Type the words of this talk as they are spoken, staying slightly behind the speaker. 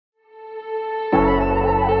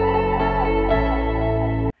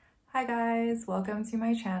Hi guys, welcome to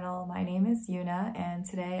my channel. My name is Yuna and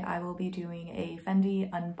today I will be doing a Fendi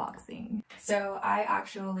unboxing. So I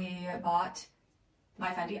actually bought my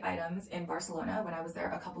Fendi items in Barcelona when I was there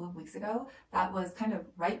a couple of weeks ago. That was kind of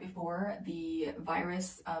right before the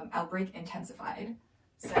virus outbreak intensified.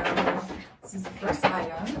 So this is the first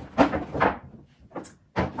item.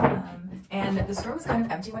 And the store was kind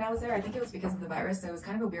of empty when I was there. I think it was because of the virus, so it was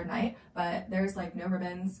kind of a weird night, but there's like no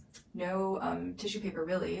ribbons, no tissue paper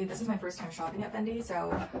really. This is my first time shopping at Fendi,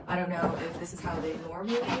 so I don't know if this is how they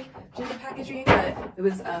normally do the packaging, but it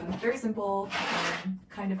was very simple,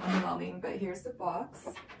 kind of underwhelming. But here's the box,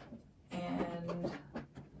 and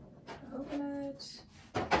open it.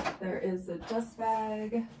 There is a dust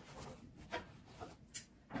bag.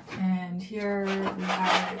 And here we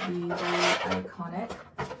have the very iconic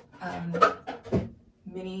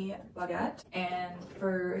mini Baguette. And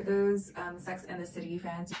for those Sex and the City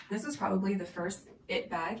fans, this was probably the first it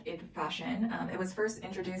bag in fashion. It was first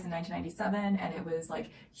introduced in 1997 and it was like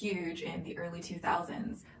huge in the early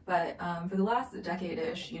 2000s. But for the last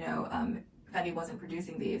decade-ish, you know, Fendi wasn't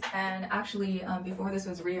producing these. And actually, before this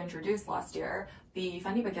was reintroduced last year, the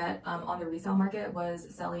Fendi Baguette on the resale market was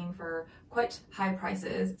selling for quite high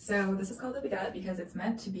prices. So this is called the Baguette because it's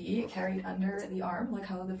meant to be carried under the arm, like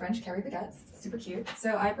how the French carry baguettes. Super cute.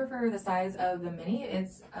 So I prefer the size of the mini.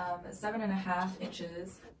 It's 7.5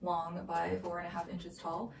 inches long by 4.5 inches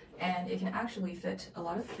tall, and it can actually fit a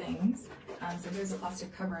lot of things. So there's a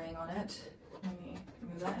plastic covering on it. Let me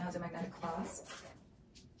remove that. It has a magnetic clasp.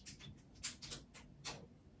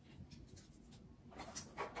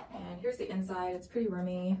 And here's the inside. It's pretty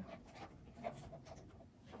roomy.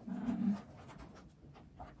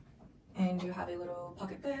 And you have a little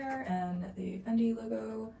pocket there and the Fendi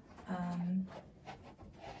logo.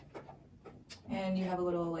 And you have a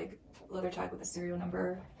little like leather tag with a serial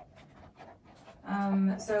number.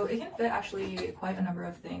 So it can fit actually quite a number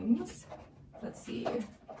of things. Let's see.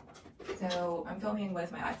 So I'm filming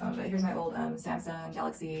with my iPhone, but here's my old Samsung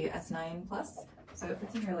Galaxy S9 Plus. So it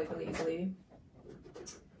fits in here like really easily.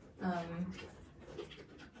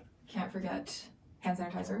 Can't forget hand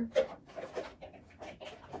sanitizer.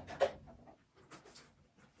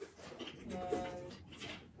 And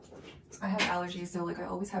I have allergies, so like I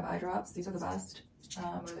always have eye drops. These are the best.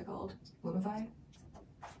 What are they called? Lumify.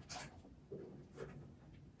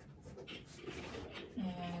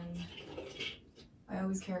 And I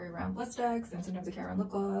always carry around Blistex, and sometimes I carry around lip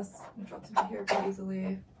gloss. It drops into here pretty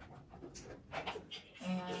easily.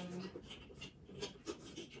 And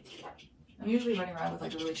I'm usually running around with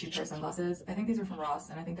like a really cheap pair of sunglasses. I think these are from Ross,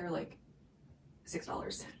 and I think they're like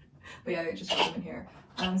 $6. But yeah, I just put them in here.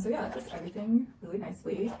 So yeah, it fits everything really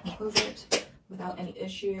nicely. You can close it without any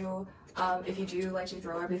issue. If you do like to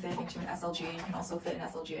throw everything into an SLG, you can also fit an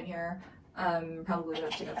SLG in here. Probably would have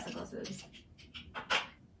to take out the sunglasses.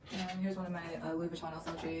 And here's one of my Louis Vuitton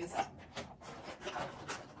SLGs.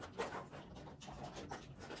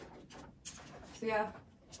 So yeah.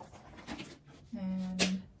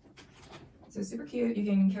 And so super cute. You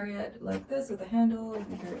can carry it like this with a handle. You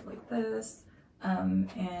can carry it like this. And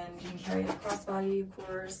you can carry it crossbody, of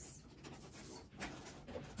course.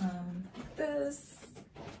 Like this.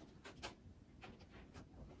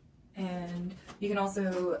 And you can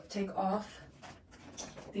also take off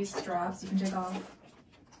these straps. You can take off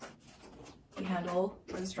the handle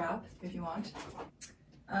or the strap if you want.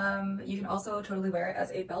 You can also totally wear it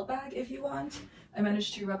as a belt bag if you want. I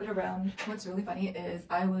managed to wrap it around. What's really funny is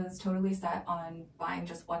I was totally set on buying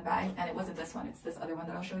just one bag, and it wasn't this one, it's this other one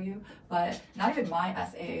that I'll show you. But not even my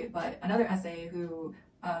SA, but another SA who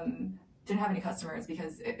didn't have any customers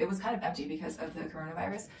because it was kind of empty because of the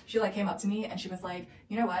coronavirus. She like came up to me and she was like,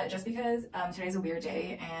 you know what, just because today's a weird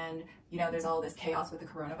day and you know there's all this chaos with the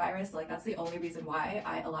coronavirus, like that's the only reason why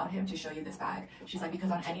I allowed him to show you this bag. She's like,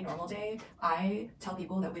 because on any normal day I tell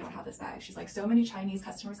people that we don't have this bag. She's like, so many Chinese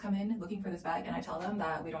customers come in looking for this bag and I tell them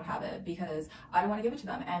that we don't have it because I don't want to give it to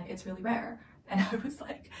them and it's really rare. And I was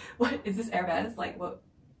like, what is this, Hermes? Like what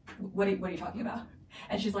are you talking about?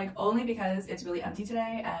 And she's like, only because it's really empty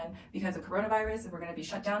today and because of coronavirus and we're going to be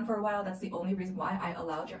shut down for a while. That's the only reason why I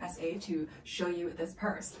allowed your SA to show you this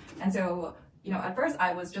purse. And so, you know, at first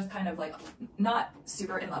I was just kind of like not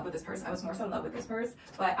super in love with this purse. I was more so in love with this purse.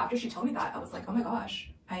 But after she told me that, I was like, oh my gosh,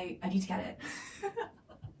 I need to get it.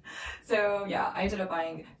 So yeah, I ended up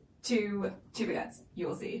buying two baguettes, you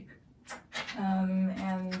will see.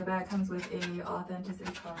 And the bag comes with a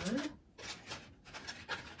authenticity card.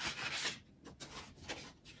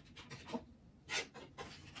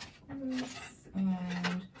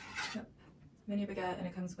 And yep, mini baguette, and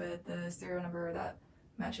it comes with the serial number that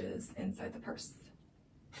matches inside the purse.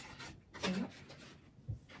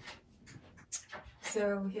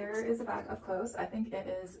 So here is the bag up close. I think it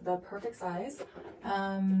is the perfect size.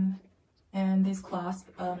 And these clasps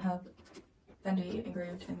have Fendi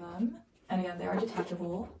engraved in them. And again, they are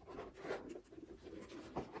detachable.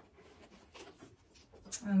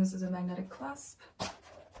 And this is a magnetic clasp.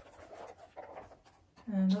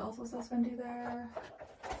 And it also says Fendi there.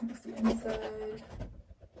 Here's the inside.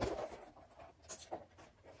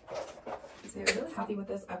 So I'm really happy with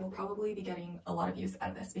this. I will probably be getting a lot of use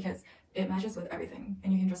out of this because it matches with everything.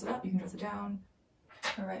 And you can dress it up, you can dress it down.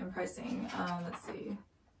 All right, and pricing. Let's see.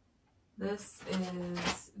 This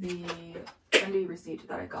is the Fendi receipt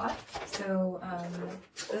that I got. So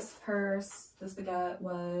this purse, this baguette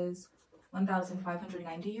was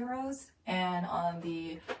 1,590 euros, and on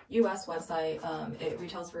the US website, it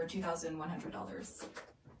retails for $2,100.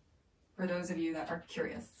 For those of you that are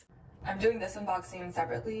curious. I'm doing this unboxing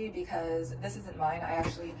separately because this isn't mine. I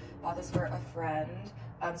actually bought this for a friend,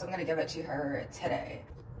 so I'm gonna give it to her today.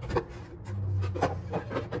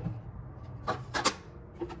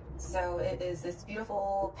 So it is this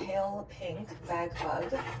beautiful pale pink bag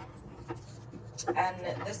bug, and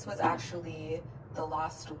this was actually the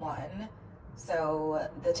last one. So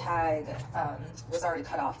the tag was already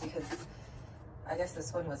cut off because I guess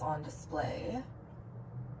this one was on display.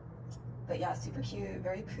 But yeah, super cute,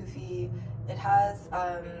 very poofy. It has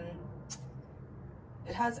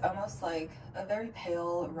almost like a very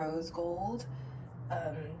pale rose gold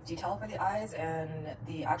detail for the eyes, and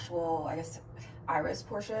the actual, I guess, iris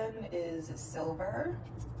portion is silver.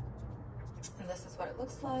 And this is what it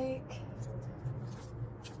looks like.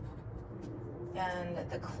 And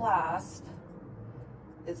the clasp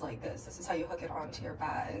is like this. This is how you hook it onto your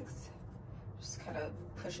bags. Just kind of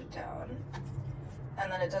push it down. And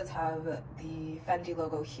then it does have the Fendi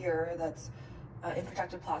logo here that's in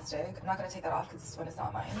protected plastic. I'm not going to take that off because this one is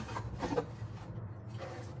not mine.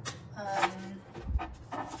 And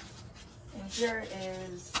here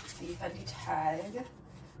is the Fendi tag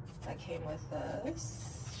that came with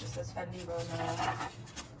this. It just says Fendi Roma.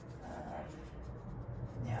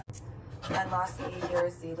 Yeah. And lastly,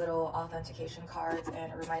 here's the little authentication cards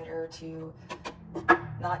and a reminder to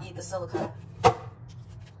not eat the silica.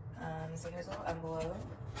 So here's a little envelope.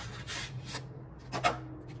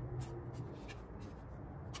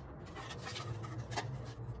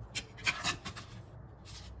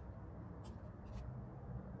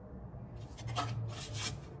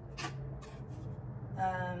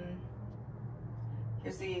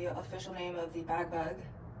 Here's the official name of the bag bug,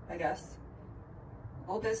 I guess.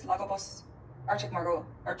 Vulpes lagopus Arctic marble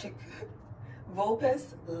Arctic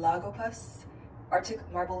Vulpes lagopus Arctic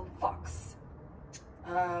marble fox.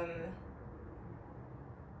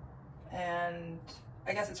 And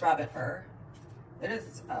I guess it's rabbit fur. It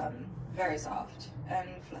is very soft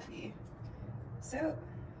and fluffy. So,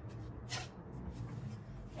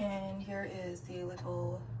 and here is the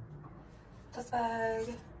little dust bag,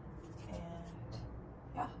 and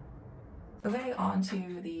yeah. Okay, on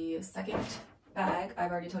to the second bag.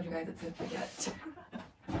 I've already told you guys it's a baguette.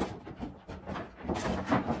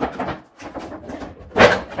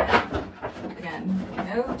 Again,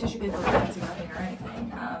 no tissue paper, fancy nothing or anything.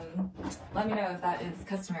 Let me know if that is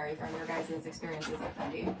customary from your guys' experiences at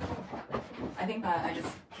Fendi. I think that I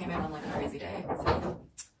just came in on like a crazy day. So,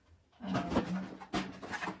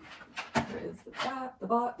 there is the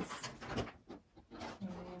box,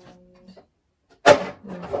 and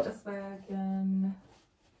there's the dust bag again,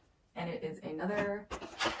 and it is another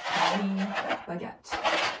mini baguette.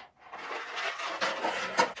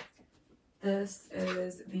 This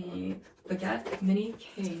is the Baguette mini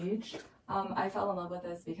cage. I fell in love with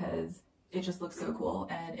this because it just looks so cool,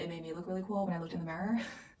 and it made me look really cool when I looked in the mirror.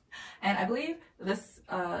 And I believe this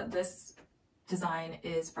this design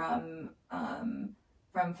is from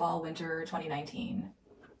fall winter 2019,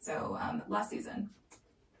 so last season.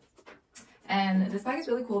 And this bag is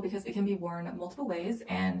really cool because it can be worn multiple ways,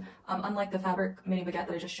 and unlike the fabric mini baguette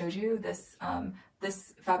that I just showed you, this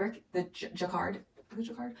this fabric, the jacquard.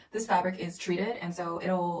 This fabric is treated, and so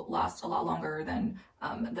it'll last a lot longer than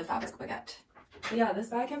the fabric baguette. But yeah, this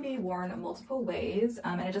bag can be worn multiple ways,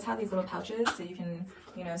 and it just has these little pouches, so you can,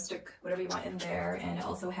 you know, stick whatever you want in there. And it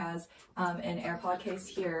also has an AirPod case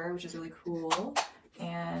here, which is really cool.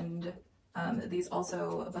 And these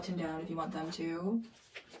also button down if you want them to.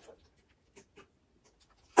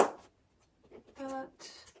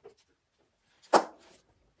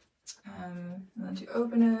 And then to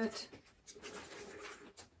open it,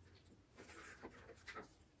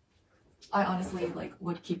 I honestly like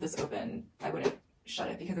would keep this open. I wouldn't shut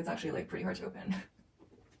it because it's actually like pretty hard to open.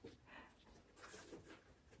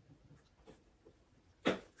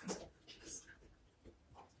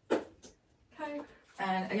 Okay,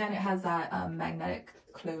 And again, it has that magnetic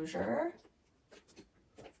closure.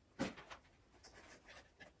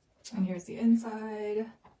 And here's the inside.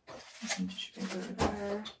 Some tissue paper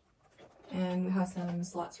there. And we have some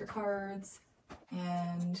slots for cards.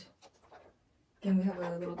 And again, we have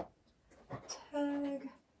a little tag.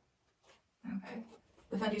 Okay.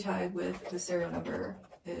 The Fendi tag with the serial number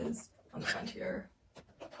is on the front here.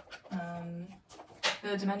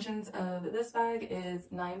 The dimensions of this bag is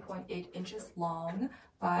 9.8 inches long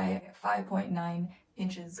by 5.9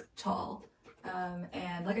 inches tall.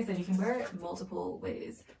 And like I said, you can wear it multiple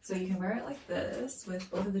ways. So you can wear it like this with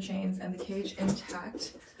both of the chains and the cage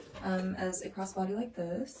intact as a crossbody like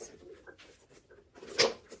this,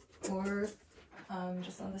 or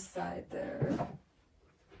just on the side there,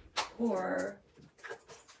 or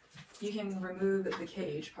you can remove the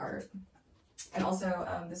cage part. And also,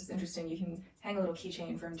 this is interesting, you can hang a little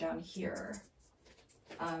keychain from down here,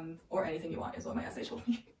 or anything you want is what my essay told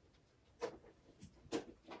me.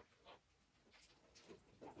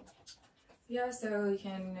 Yeah, so you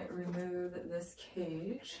can remove this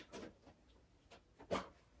cage.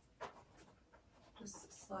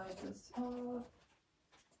 Just slide this off.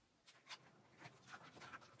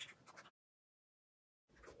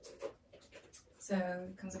 So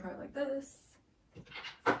it comes apart like this.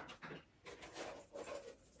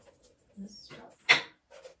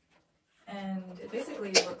 And it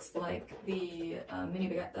basically looks like the mini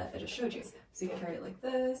baguette that I just showed you. So you can carry it like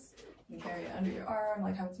this, you can carry it under your arm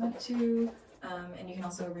like how it's meant to, and you can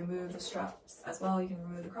also remove the straps as well. You can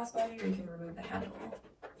remove the crossbody or you can remove the handle.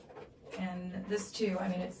 And this too, I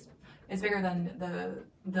mean, it's bigger than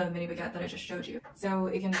the mini baguette that I just showed you. So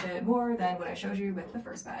it can fit more than what I showed you with the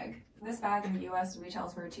first bag. This bag in the US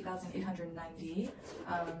retails for $2,890,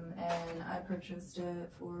 and I purchased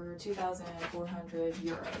it for 2,400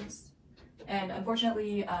 euros. And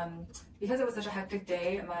unfortunately, because it was such a hectic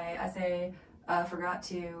day, my essay forgot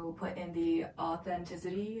to put in the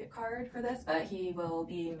authenticity card for this, but he will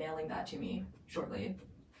be mailing that to me shortly.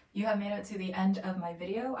 You have made it to the end of my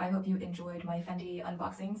video. I hope you enjoyed my Fendi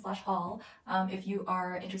unboxing / haul. If you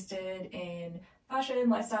are interested in fashion,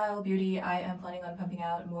 lifestyle, beauty, I am planning on pumping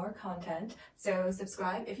out more content. So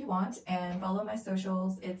subscribe if you want and follow my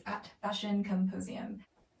socials. It's at Fashion Composium.